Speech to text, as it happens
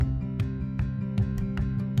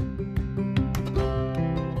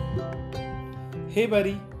Hey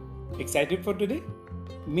buddy, excited for today?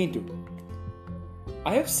 Me too.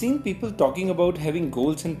 I have seen people talking about having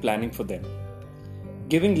goals and planning for them,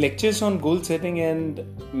 giving lectures on goal setting, and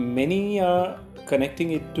many are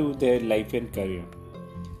connecting it to their life and career.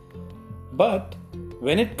 But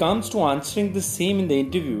when it comes to answering the same in the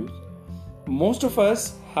interviews, most of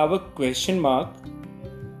us have a question mark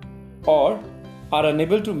or are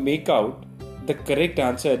unable to make out the correct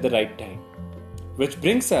answer at the right time. Which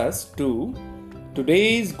brings us to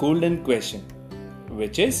today's golden question,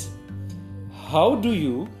 which is, how do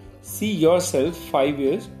you see yourself 5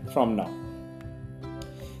 years from now?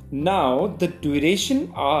 Now, the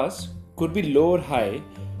duration asked could be low or high,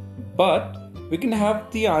 but we can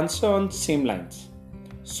have the answer on same lines.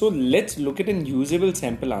 So let's look at an usable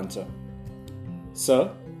sample answer.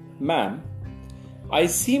 Sir, ma'am, I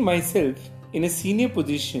see myself in a senior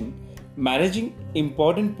position managing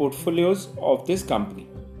important portfolios of this company.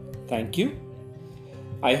 Thank you.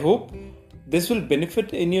 I hope this will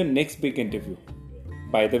benefit in your next big interview.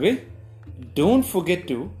 By the way, don't forget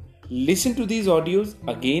to listen to these audios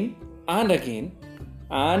again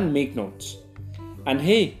and make notes. And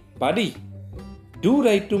hey, buddy, do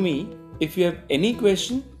write to me if you have any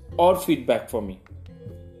question or feedback for me.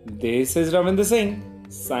 This is Ravinder Singh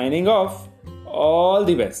signing off. All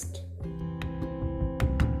the best.